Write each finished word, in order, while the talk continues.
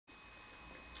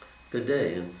Good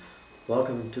day, and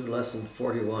welcome to Lesson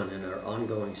 41 in our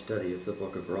ongoing study of the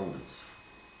book of Romans.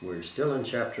 We're still in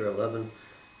chapter 11,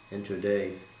 and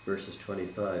today verses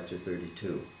 25 to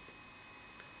 32.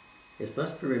 It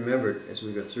must be remembered as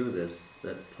we go through this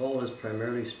that Paul is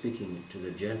primarily speaking to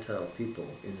the Gentile people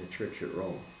in the church at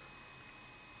Rome.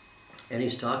 And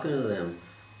he's talking to them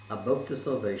about the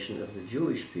salvation of the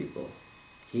Jewish people,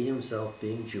 he himself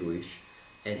being Jewish,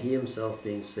 and he himself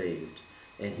being saved.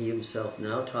 And he himself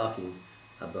now talking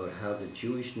about how the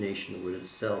Jewish nation would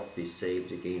itself be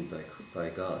saved again by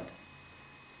God.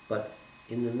 But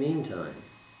in the meantime,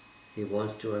 he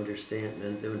wants to understand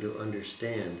them to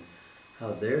understand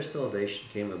how their salvation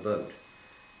came about,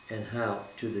 and how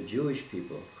to the Jewish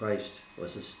people Christ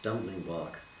was a stumbling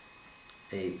block,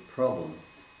 a problem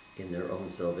in their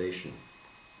own salvation.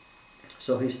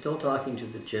 So he's still talking to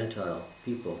the Gentile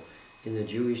people in the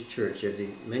Jewish church, as he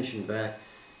mentioned back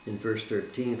in verse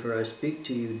 13, "For I speak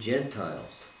to you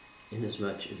Gentiles,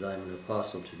 inasmuch as I am an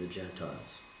apostle to the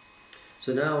Gentiles."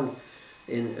 So now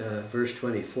in verse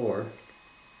 25,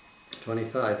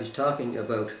 he's talking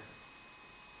about,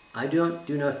 "I do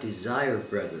not desire,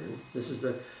 brethren." This is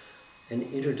an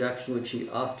introduction which he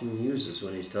often uses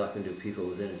when he's talking to people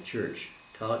within a church,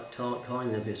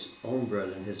 calling them his own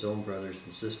brethren, his own brothers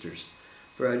and sisters.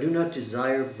 "For I do not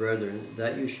desire, brethren,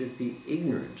 that you should be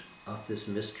ignorant of this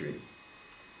mystery."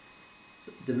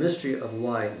 The mystery of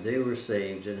why they were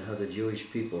saved and how the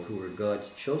Jewish people, who were God's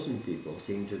chosen people,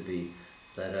 seemed to be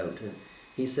let out. And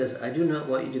he says, "I do not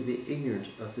want you to be ignorant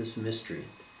of this mystery."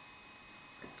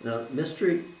 Now,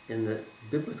 mystery in the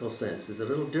biblical sense is a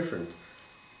little different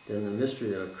than the mystery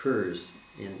that occurs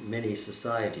in many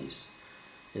societies.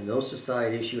 In those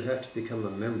societies, you have to become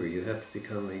a member, you have to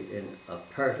become a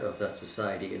part of that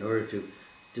society in order to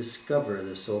discover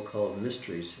the so-called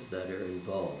mysteries that are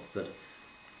involved. But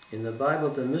in the Bible,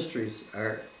 the mysteries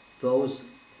are those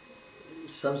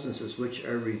substances which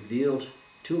are revealed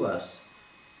to us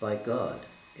by God.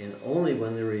 And only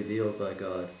when they're revealed by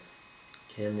God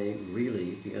can they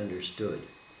really be understood.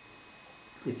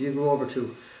 If you go over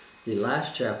to the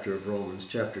last chapter of Romans,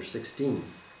 chapter 16,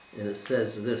 and it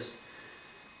says this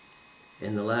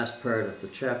in the last part of the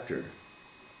chapter,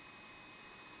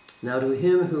 "Now to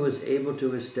him who is able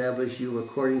to establish you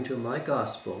according to my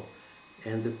gospel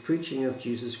and the preaching of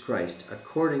Jesus Christ,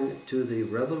 according to the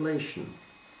revelation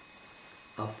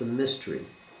of the mystery,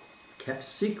 kept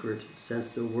secret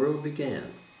since the world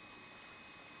began,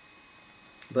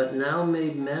 but now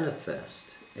made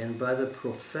manifest, and by the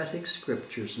prophetic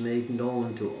scriptures made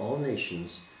known to all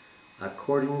nations,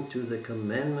 according to the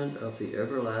commandment of the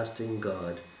everlasting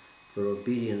God, for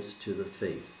obedience to the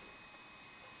faith."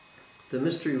 The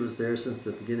mystery was there since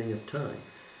the beginning of time,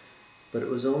 but it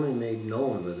was only made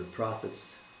known by the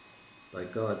prophets, by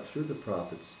God through the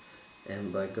prophets,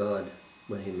 and by God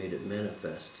when he made it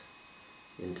manifest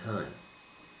in time.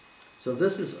 So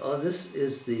this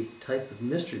is the type of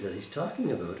mystery that he's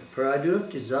talking about. "For I do not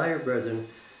desire, brethren,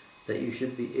 that you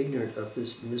should be ignorant of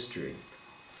this mystery."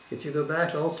 If you go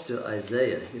back also to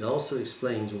Isaiah, it also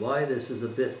explains why this is a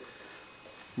bit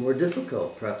more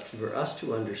difficult perhaps for us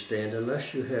to understand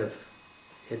unless you have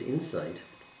had insight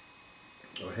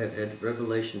or have had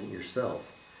revelation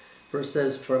yourself. For it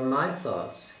says, "For my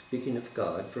thoughts," speaking of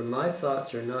God, "for my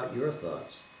thoughts are not your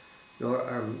thoughts, nor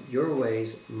are your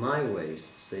ways my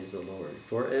ways, says the Lord.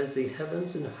 For as the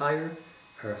heavens are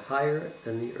higher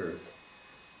than the earth,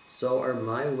 so are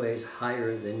my ways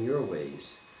higher than your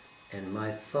ways, and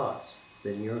my thoughts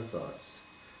than your thoughts."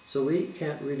 So we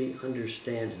can't really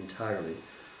understand entirely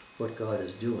what God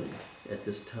is doing at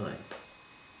this time.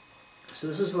 So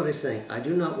this is what he's saying. "I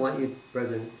do not want you,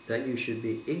 brethren, that you should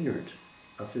be ignorant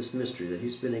of this mystery," that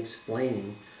he's been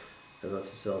explaining about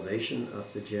the salvation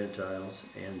of the Gentiles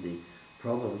and the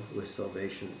problem with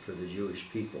salvation for the Jewish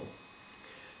people.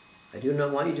 "I do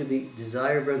not want you to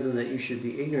desire, brethren, that you should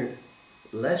be ignorant,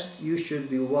 lest you should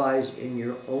be wise in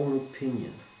your own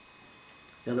opinion."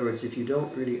 In other words, if you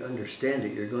don't really understand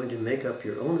it, you're going to make up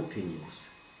your own opinions,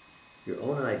 your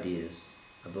own ideas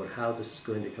about how this is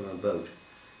going to come about.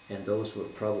 And those will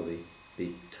probably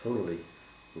be totally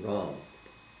wrong.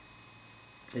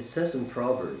 It says in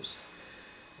Proverbs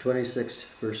 26,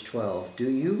 verse 12, "Do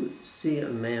you see a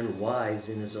man wise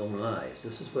in his own eyes?"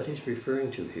 This is what he's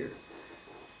referring to here.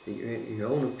 Your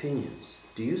own opinions.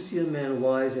 "Do you see a man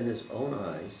wise in his own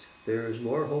eyes? There is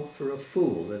more hope for a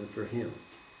fool than for him."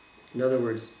 In other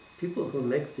words, people who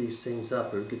make these things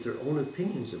up or get their own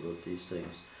opinions about these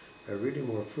things are really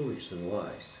more foolish than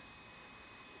wise.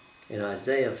 In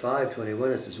Isaiah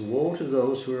 5:21 it says, "Woe to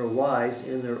those who are wise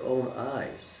in their own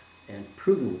eyes and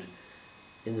prudent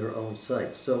in their own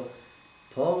sight." So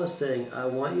Paul is saying, I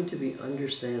want you to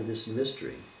understand this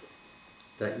mystery,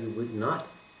 that you would not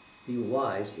be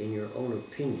wise in your own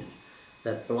opinion,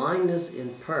 that blindness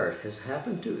in part has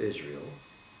happened to Israel.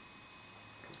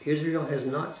 Israel has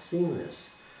not seen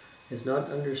this, has not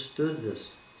understood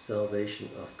this salvation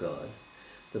of God.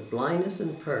 The blindness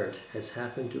in part has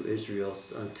happened to Israel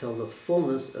until the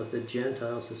fullness of the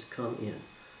Gentiles has come in.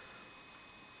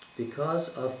 Because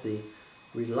of the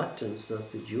reluctance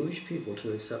of the Jewish people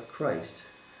to accept Christ,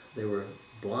 they were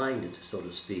blinded, so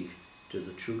to speak, to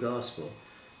the true gospel.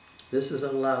 This has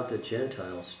allowed the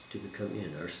Gentiles to come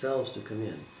in, ourselves to come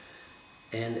in.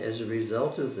 And as a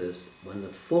result of this, when the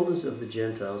fullness of the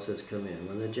Gentiles has come in,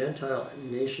 when the Gentile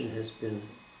nation has been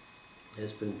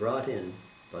brought in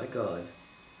by God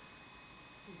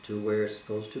to where it's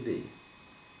supposed to be,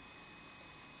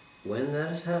 when that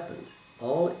has happened,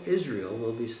 all Israel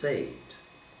will be saved.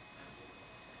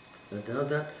 Now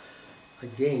that,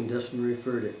 again, doesn't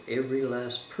refer to every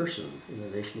last person in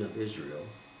the nation of Israel,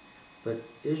 but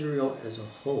Israel as a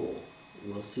whole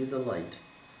will see the light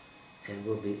and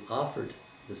will be offered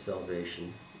the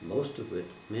salvation, most of it,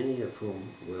 many of whom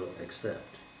will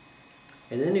accept.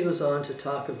 And then he goes on to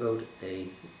talk about a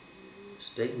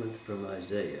statement from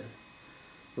Isaiah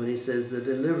when he says, the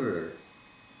deliverer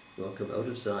will come out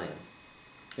of Zion,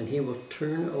 and he will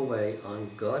turn away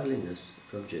ungodliness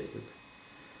from Jacob.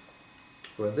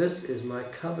 For this is my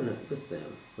covenant with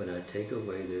them when I take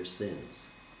away their sins.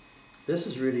 This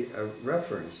is really a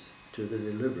reference to the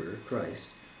deliverer, Christ,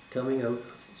 coming out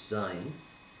of Zion,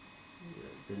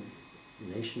 the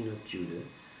nation of Judah,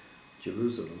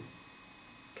 Jerusalem,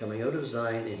 coming out of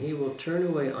Zion, and he will turn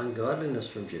away ungodliness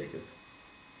from Jacob.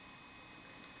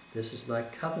 This is my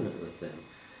covenant with them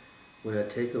when I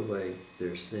take away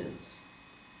their sins.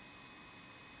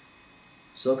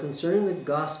 So concerning the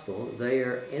gospel, they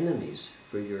are enemies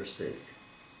for your sake.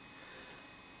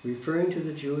 Referring to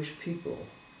the Jewish people,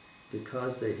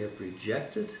 because they have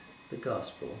rejected the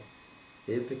gospel,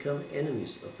 they have become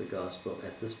enemies of the gospel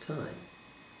at this time.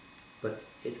 But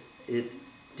it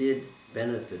did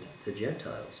benefit the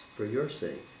Gentiles for your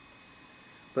sake.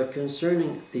 But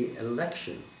concerning the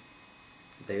election,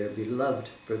 they are beloved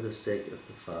for the sake of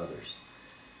the fathers.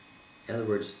 In other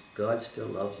words, God still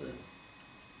loves them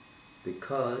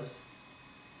because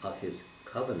of his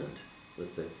covenant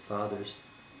with the fathers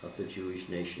of the Jewish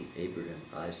nation, Abraham,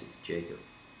 Isaac, Jacob.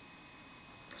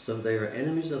 So they are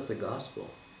enemies of the gospel,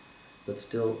 but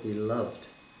still beloved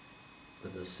for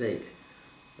the sake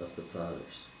of the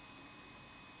fathers.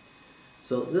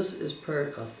 So this is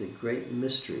part of the great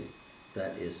mystery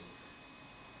that is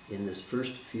in these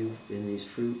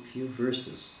few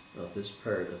verses of this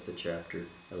part of the chapter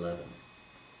 11.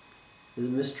 The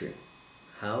mystery,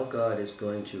 how God is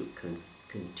going to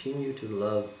continue to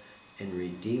love and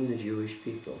redeem the Jewish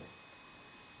people,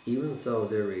 even though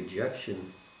their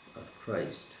rejection of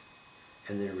Christ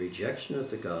and their rejection of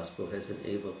the gospel has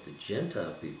enabled the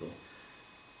Gentile people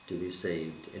to be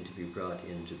saved and to be brought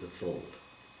into the fold.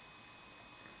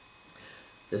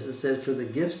 As it says, for the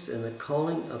gifts and the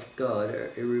calling of God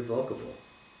are irrevocable.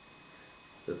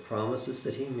 The promises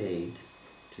that he made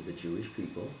to the Jewish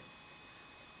people,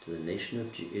 to the nation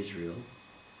of Israel,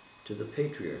 to the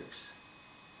patriarchs,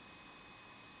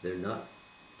 they're not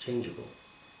changeable.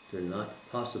 They're not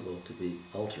possible to be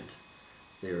altered.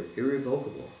 They are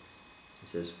irrevocable. He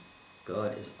says,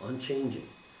 God is unchanging.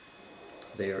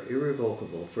 They are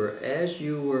irrevocable. For as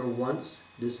you were once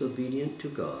disobedient to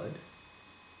God,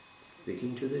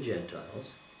 speaking to the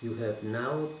Gentiles, you have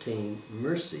now obtained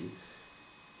mercy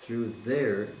through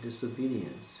their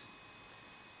disobedience.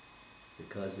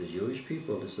 Because the Jewish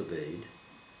people disobeyed,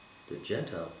 the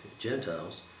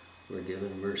Gentiles were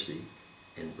given mercy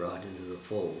and brought into the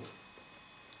fold.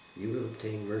 You have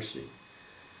obtained mercy.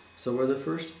 So where the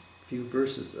first few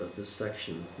verses of this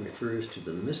section refers to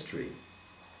the mystery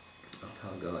of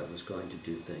how God was going to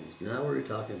do things. Now we're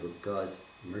talking about God's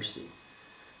mercy.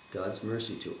 God's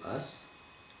mercy to us,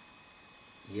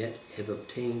 yet have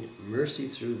obtained mercy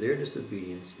through their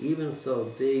disobedience, even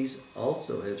though these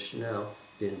also have now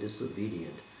been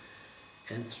disobedient.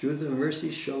 And through the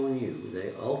mercy shown you,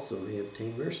 they also may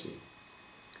obtain mercy.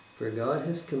 For God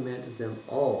has commanded them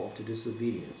all to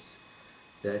disobedience,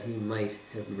 that he might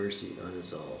have mercy on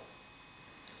us all.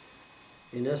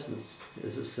 In essence,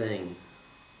 this is saying,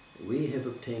 we have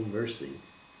obtained mercy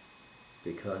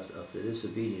because of the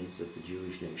disobedience of the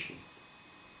Jewish nation.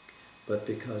 But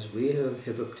because we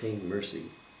have obtained mercy,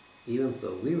 even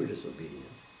though we were disobedient,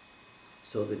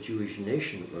 so the Jewish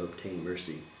nation will obtain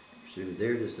mercy through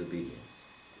their disobedience.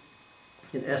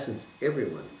 In essence,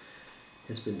 everyone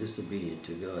has been disobedient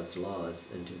to God's laws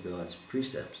and to God's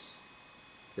precepts.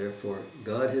 Therefore,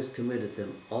 God has committed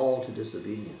them all to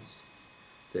disobedience,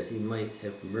 that he might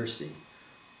have mercy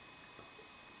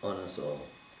on us all.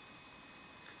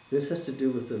 This has to do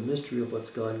with the mystery of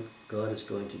what God is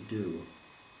going to do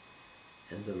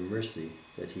and the mercy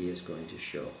that he is going to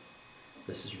show.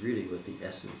 This is really what the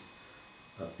essence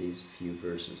of these few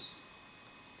verses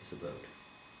is about.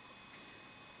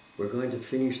 We're going to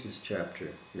finish this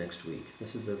chapter next week.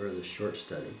 This is a rather short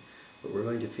study, but we're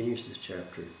going to finish this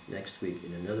chapter next week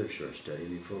in another short study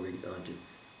before we get on to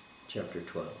chapter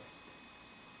 12.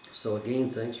 So again,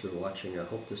 thanks for watching. I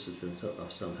hope this has been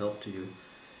of some help to you,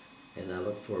 and I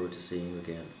look forward to seeing you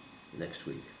again next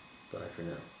week. Bye for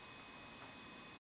now.